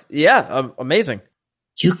 perfect. Yeah, amazing.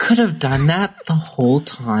 You could have done that the whole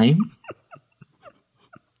time.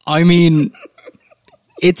 I mean,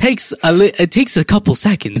 it takes a couple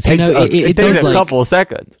seconds. It It takes does a like, couple of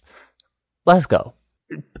seconds. Let's go.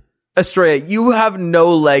 Estrella, you have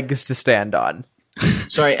no legs to stand on.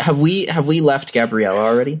 Sorry, have we left Gabriella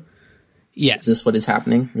already? yes. Is this what is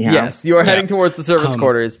happening? We have? Yes, you are heading towards the servants'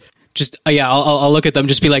 quarters. Just I'll look at them.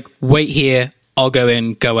 Just be like, wait here. I'll go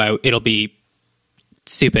in, go out. It'll be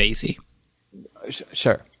super easy.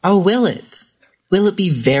 Sure. Oh, will it? Will it be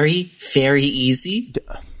very, very easy?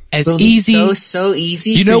 As Will it be easy. so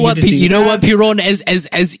easy. You for know what? to do You know that? what, Piron?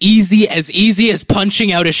 As easy as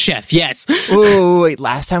punching out a chef. Yes. Wait.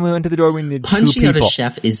 Last time we went to the door, we needed Punching two out people. a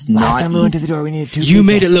chef is Last not time we went to easy. the door, we needed two You people.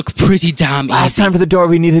 made it look pretty damn Last easy. time to the door,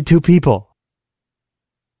 we needed two people.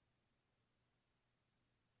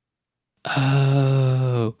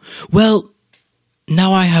 Oh well.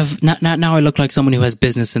 Now I have now I look like someone who has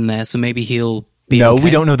business in there. So maybe he'll be. No, okay. we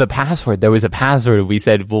don't know the password. There was a password. We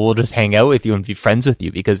said, well, we'll just hang out with you and be friends with you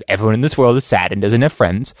because everyone in this world is sad and doesn't have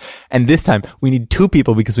friends. And this time we need two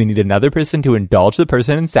people because we need another person to indulge the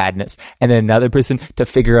person in sadness and then another person to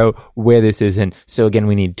figure out where this is in. So again,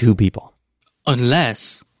 we need two people.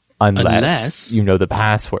 Unless Unless you know the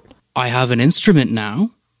password. I have an instrument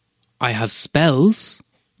now. I have spells.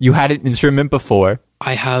 You had an instrument before.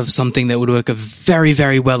 I have something that would work very,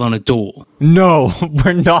 very well on a door. No,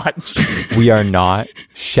 we're not. We are not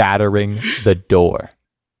shattering the door.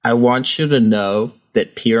 I want you to know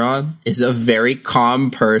that Piron is a very calm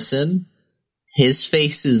person. His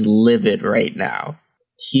face is livid right now.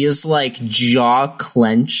 He is like jaw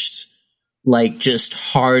clenched, like just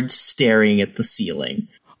hard staring at the ceiling.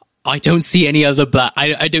 I don't see any other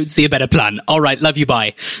I don't see a better plan. All right, love you,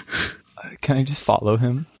 bye. Can I just follow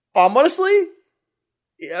him? Honestly,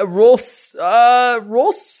 roll stealth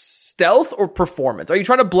or performance. Are you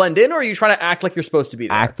trying to blend in, or are you trying to act like you're supposed to be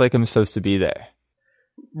there? Act like I'm supposed to be there.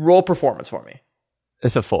 Roll performance for me.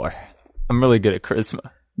 It's a 4. I'm really good at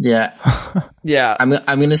charisma. Yeah, Yeah. I'm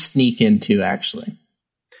gonna sneak in too, actually.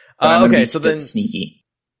 But I'm gonna Okay, be so then sneaky.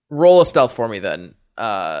 roll a stealth for me then.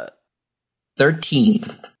 13.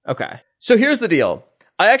 Okay. So here's the deal.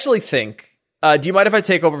 I actually think. Do you mind if I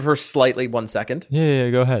take over for slightly 1 second? Yeah,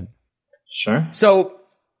 go ahead. Sure. So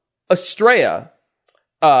Estrella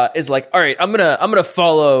is like, all right, I'm gonna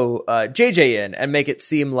follow JJ in and make it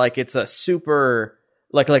seem like it's a super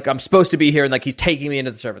like I'm supposed to be here and like he's taking me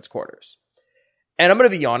into the servants' quarters. And I'm gonna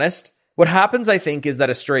be honest. What happens, I think, is that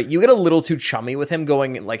you get a little too chummy with him,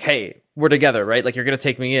 going like, "Hey, we're together, right? Like you're gonna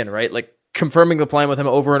take me in, right?" Like confirming the plan with him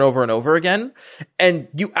over and over and over again. And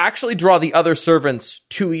you actually draw the other servants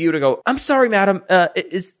to you to go, "I'm sorry, madam.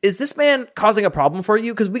 Is this man causing a problem for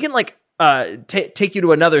you? Because we can like take you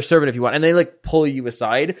to another servant if you want." And they like pull you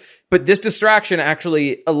aside. But this distraction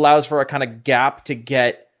actually allows for a kind of gap to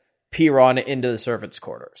get Piron into the servants'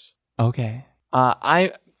 quarters. Okay.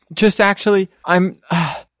 I just actually, I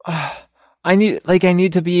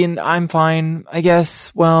need to be in, I'm fine, I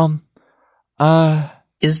guess. Well,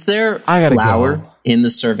 Is there I gotta flour go. in the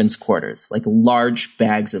servants' quarters? Like large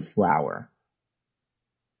bags of flour?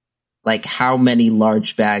 Like how many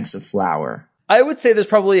large bags of flour? I would say there's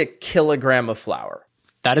probably a kilogram of flour.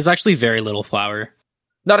 That is actually very little flour.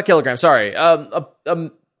 Not a kilogram, sorry.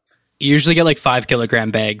 You usually get like 5 kilogram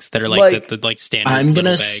bags that are like the like standard. I'm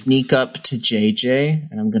gonna little bags. sneak up to JJ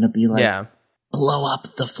and I'm gonna be like, yeah. blow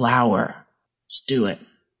up the flour. Just do it.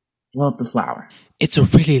 Blow up the flour. It's a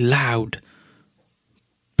really loud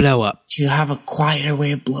blow up. Do you have a quieter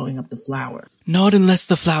way of blowing up the flour? Not unless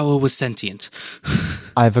the flower was sentient.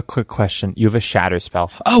 I have a quick question. You have a shatter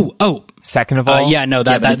spell. Oh. Second of all, Yeah, no,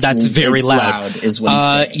 but that's very it's loud. is what he's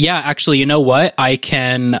saying. Yeah, actually, you know what? I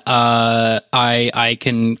can I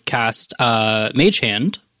can cast Mage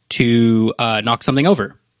Hand to knock something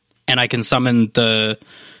over, and I can summon the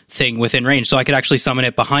thing within range. So I could actually summon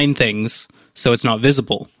it behind things so it's not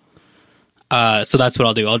visible. So that's what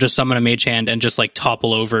I'll do. I'll just summon a mage hand and just like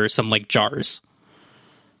topple over some like jars.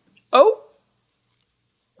 Oh.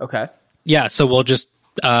 Okay. Yeah, so we'll just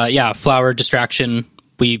flower distraction.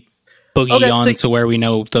 We boogie on to where we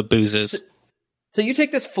know the booze is. So you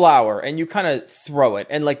take this flower and you kind of throw it,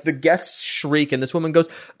 and like the guests shriek, and this woman goes,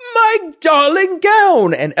 "My darling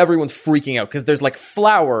gown!" And everyone's freaking out because there's like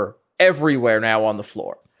flour everywhere now on the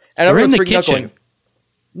floor, and We're in everyone's the freaking out, kitchen.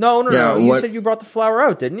 going, "No! You said you brought the flour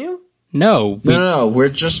out, didn't you?" No. No. We're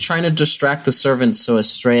just trying to distract the servants so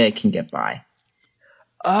Estrella can get by.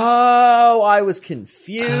 Oh, I was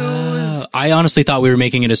confused. I honestly thought we were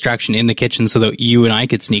making a distraction in the kitchen so that you and I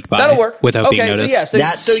could sneak by. That'll work. Without being noticed.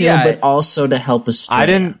 That too, but also to help Estrella. I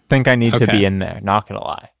didn't think I need to be in there, not gonna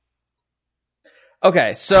lie.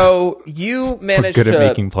 Okay, so you managed good at to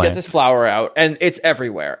making get plans. this flour out, and it's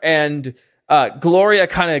everywhere. And Gloria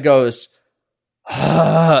kind of goes,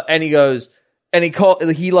 and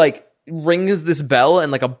he like rings this bell,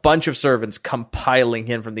 and like a bunch of servants come piling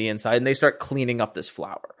in from the inside, and they start cleaning up this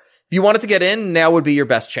flour. If you wanted to get in, now would be your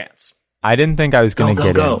best chance. I didn't think I was going to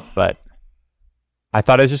get go. in, but I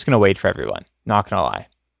thought I was just going to wait for everyone. Not going to lie.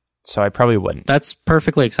 So I probably wouldn't. That's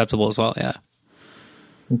perfectly acceptable as well, yeah.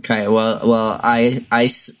 Okay, well, I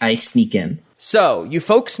sneak in. So you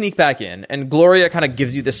folks sneak back in, and Gloria kind of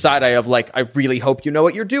gives you the side eye of like, I really hope you know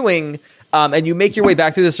what you're doing. And you make your way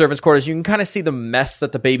back through the servants' quarters. You can kind of see the mess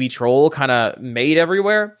that the baby troll kind of made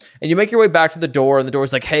everywhere. And you make your way back to the door, and the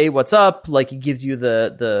door's like, "Hey, what's up?" Like, he gives you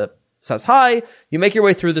the says hi. You make your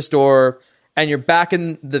way through this door, and you're back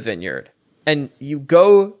in the vineyard. And you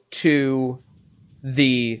go to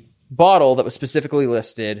the bottle that was specifically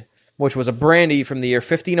listed, which was a brandy from the year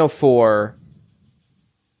 1504,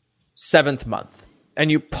 7th month. And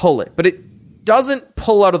you pull it, but it doesn't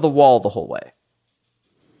pull out of the wall the whole way.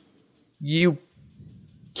 You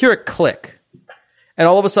hear a click, and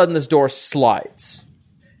all of a sudden this door slides.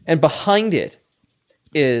 And behind it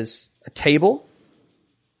is a table,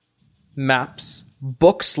 maps,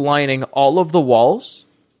 books lining all of the walls,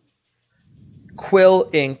 quill,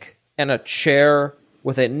 ink, and a chair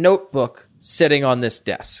with a notebook sitting on this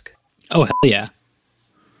desk. Oh, hell yeah.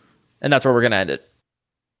 And that's where we're going to end it.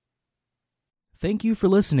 Thank you for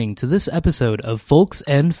listening to this episode of Folks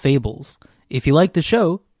and Fables. If you like the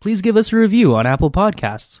show, please give us a review on Apple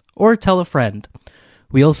Podcasts or tell a friend.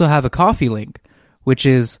 We also have a Ko-fi link, which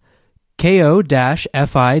is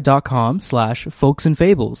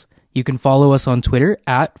ko-fi.com/folksandfables. You can follow us on Twitter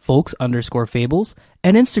at folks_fables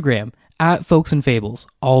and Instagram at folksandfables,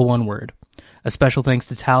 all one word. A special thanks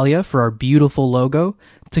to Talia for our beautiful logo,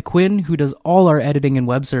 to Quinn, who does all our editing and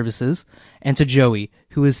web services, and to Joey,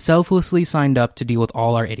 who is selflessly signed up to deal with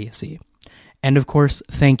all our idiocy. And of course,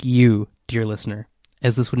 thank you, dear listener,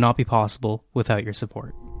 as this would not be possible without your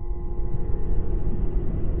support.